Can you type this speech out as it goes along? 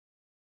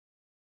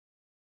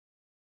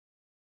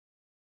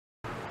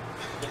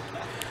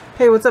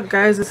Hey, what's up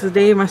guys? This is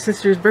Dave, my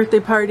sister's birthday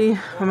party.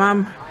 My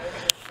mom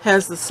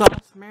has the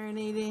sauce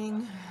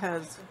marinating,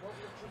 has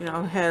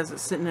it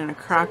sitting in a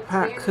crock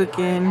pot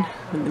cooking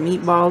with the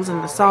meatballs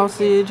and the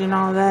sausage and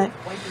all that.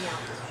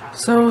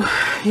 So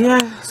yeah,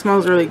 it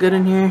smells really good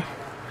in here.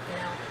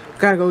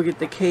 Gotta go get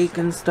the cake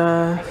and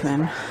stuff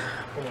and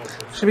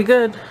should be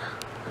good.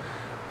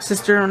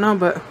 Sister don't know,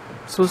 but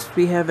supposed to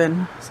be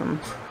having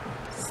some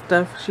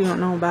stuff she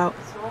don't know about.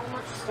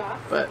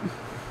 But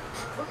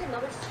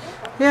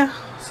yeah,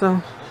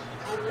 so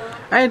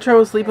I had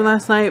trouble sleeping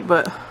last night,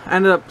 but I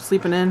ended up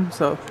sleeping in,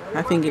 so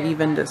I think it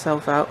evened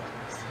itself out.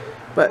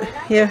 But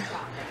yeah,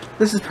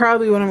 this is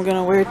probably what I'm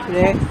gonna wear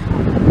today.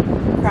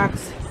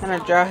 Crocs and a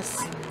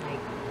dress.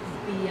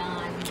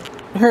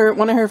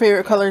 One of her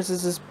favorite colors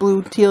is this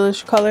blue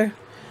tealish color,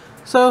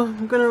 so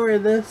I'm gonna wear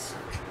this.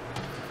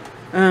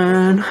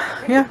 And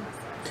yeah,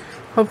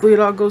 hopefully it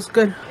all goes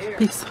good.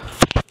 Peace.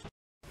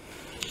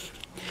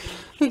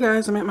 Hey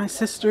guys, I'm at my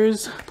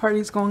sister's.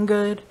 Party's going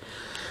good.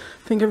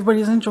 I think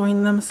everybody's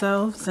enjoying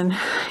themselves, and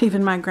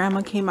even my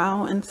grandma came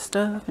out and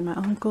stuff, and my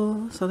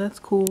uncle, so that's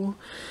cool,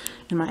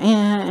 and my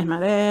aunt and my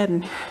dad,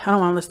 and I don't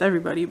want to list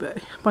everybody, but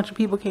a bunch of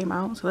people came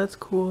out, so that's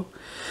cool.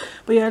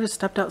 But yeah, I just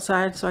stepped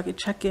outside so I could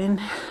check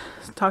in,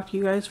 talk to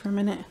you guys for a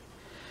minute.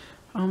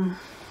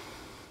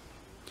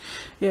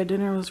 Yeah,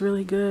 dinner was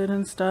really good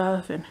and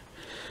stuff, and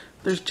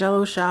there's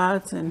Jello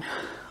shots and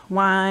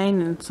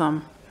wine and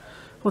some,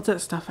 what's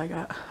that stuff I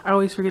got? I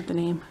always forget the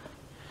name.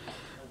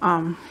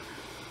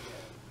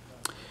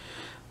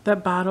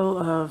 That bottle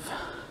of,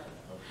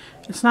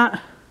 it's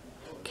not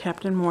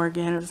Captain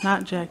Morgan, it's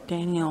not Jack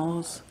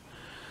Daniels.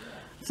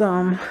 It's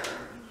oh,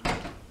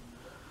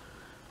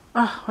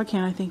 why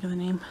can't I think of the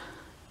name?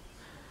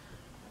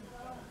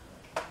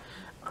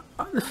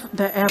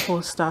 The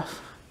apple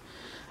stuff.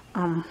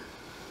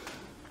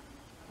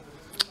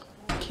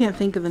 Can't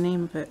think of the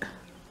name of it.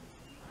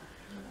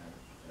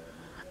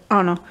 I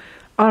don't know.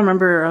 I'll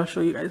remember, or I'll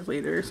show you guys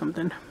later or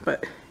something.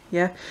 But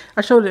yeah,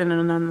 I showed it in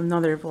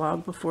another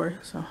vlog before,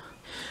 so.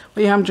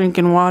 But yeah, I'm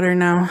drinking water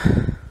now.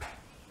 I'm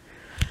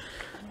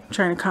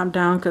trying to calm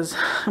down because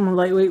I'm a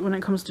lightweight when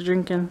it comes to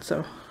drinking,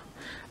 so.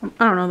 I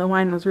don't know, the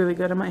wine was really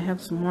good. I might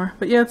have some more.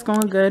 But yeah, it's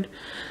going good.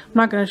 I'm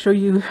not going to show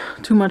you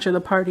too much of the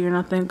party or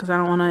nothing because I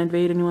don't want to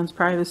invade anyone's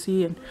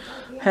privacy and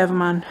have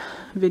them on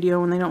video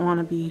when they don't want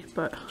to be.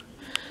 But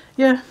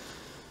yeah,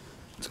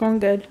 it's going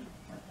good.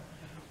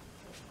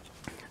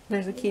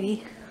 There's a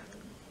kitty.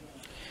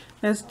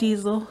 That's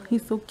Diesel.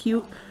 He's so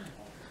cute.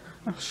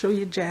 I'll show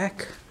you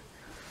Jack.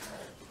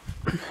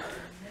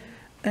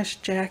 That's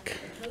Jack.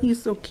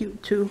 He's so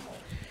cute too.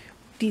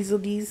 Diesel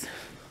Deez.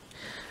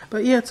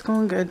 But yeah, it's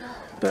going good.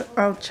 But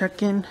I'll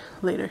check in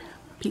later.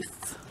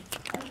 Peace.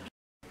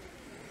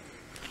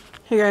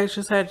 Hey guys,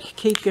 just had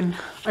cake and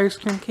ice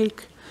cream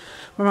cake.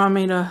 My mom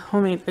made a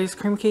homemade ice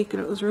cream cake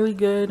and it was really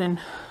good. And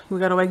we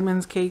got a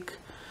Wegmans cake,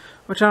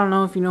 which I don't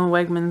know if you know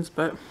Wegmans,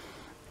 but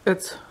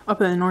it's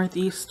up in the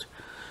Northeast.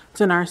 It's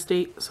in our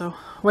state, so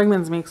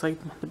Wegmans makes like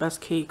the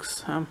best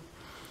cakes.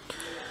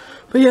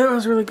 But yeah, it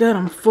was really good.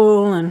 I'm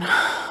full and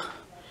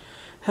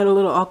had a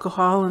little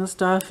alcohol and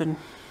stuff, and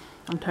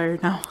I'm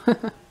tired now.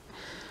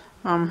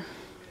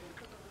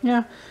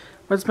 Yeah,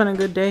 but it's been a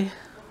good day.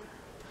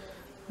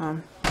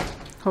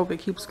 Hope it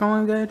keeps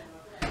going good.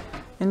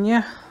 And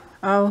yeah,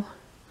 I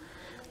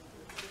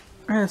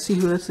gotta see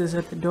who this is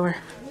at the door.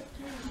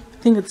 I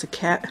think it's a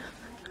cat.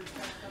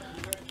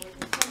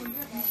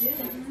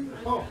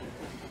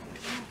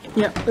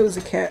 Yep, it was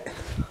a cat.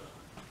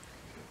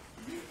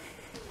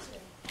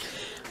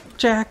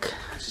 Jack.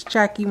 Just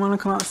Jackie want to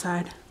come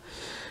outside.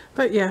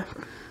 But yeah,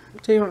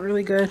 today went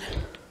really good.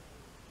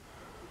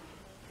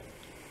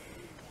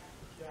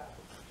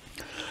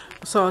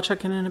 So I'll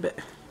check in a bit.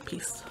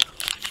 Peace.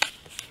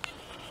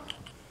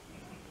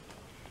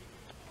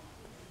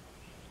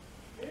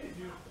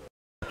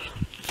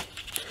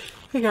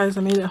 Hey guys,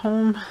 I made it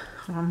home.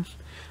 My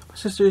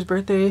sister's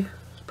birthday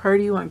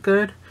party went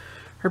good.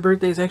 Her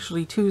birthday is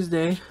actually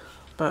Tuesday,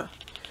 but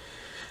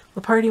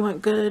the party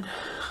went good.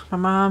 My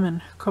mom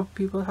and a couple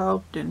people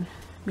helped, and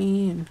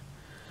me, and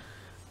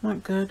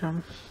went good.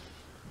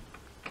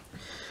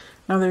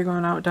 Now they're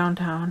going out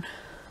downtown,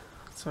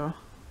 so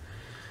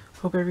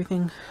hope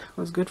everything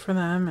goes good for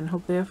them, and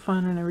hope they have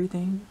fun and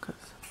everything.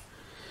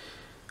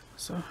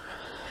 So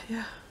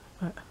yeah,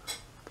 but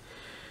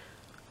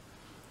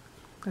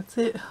that's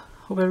it.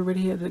 Hope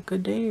everybody had a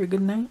good day or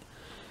good night,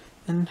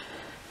 and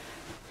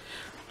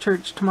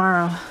church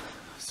tomorrow,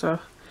 so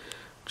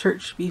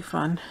church should be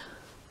fun.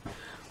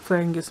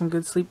 Hopefully I can get some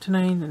good sleep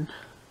tonight and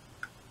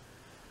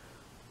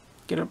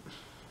get up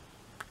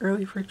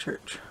early for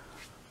church.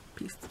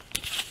 Peace.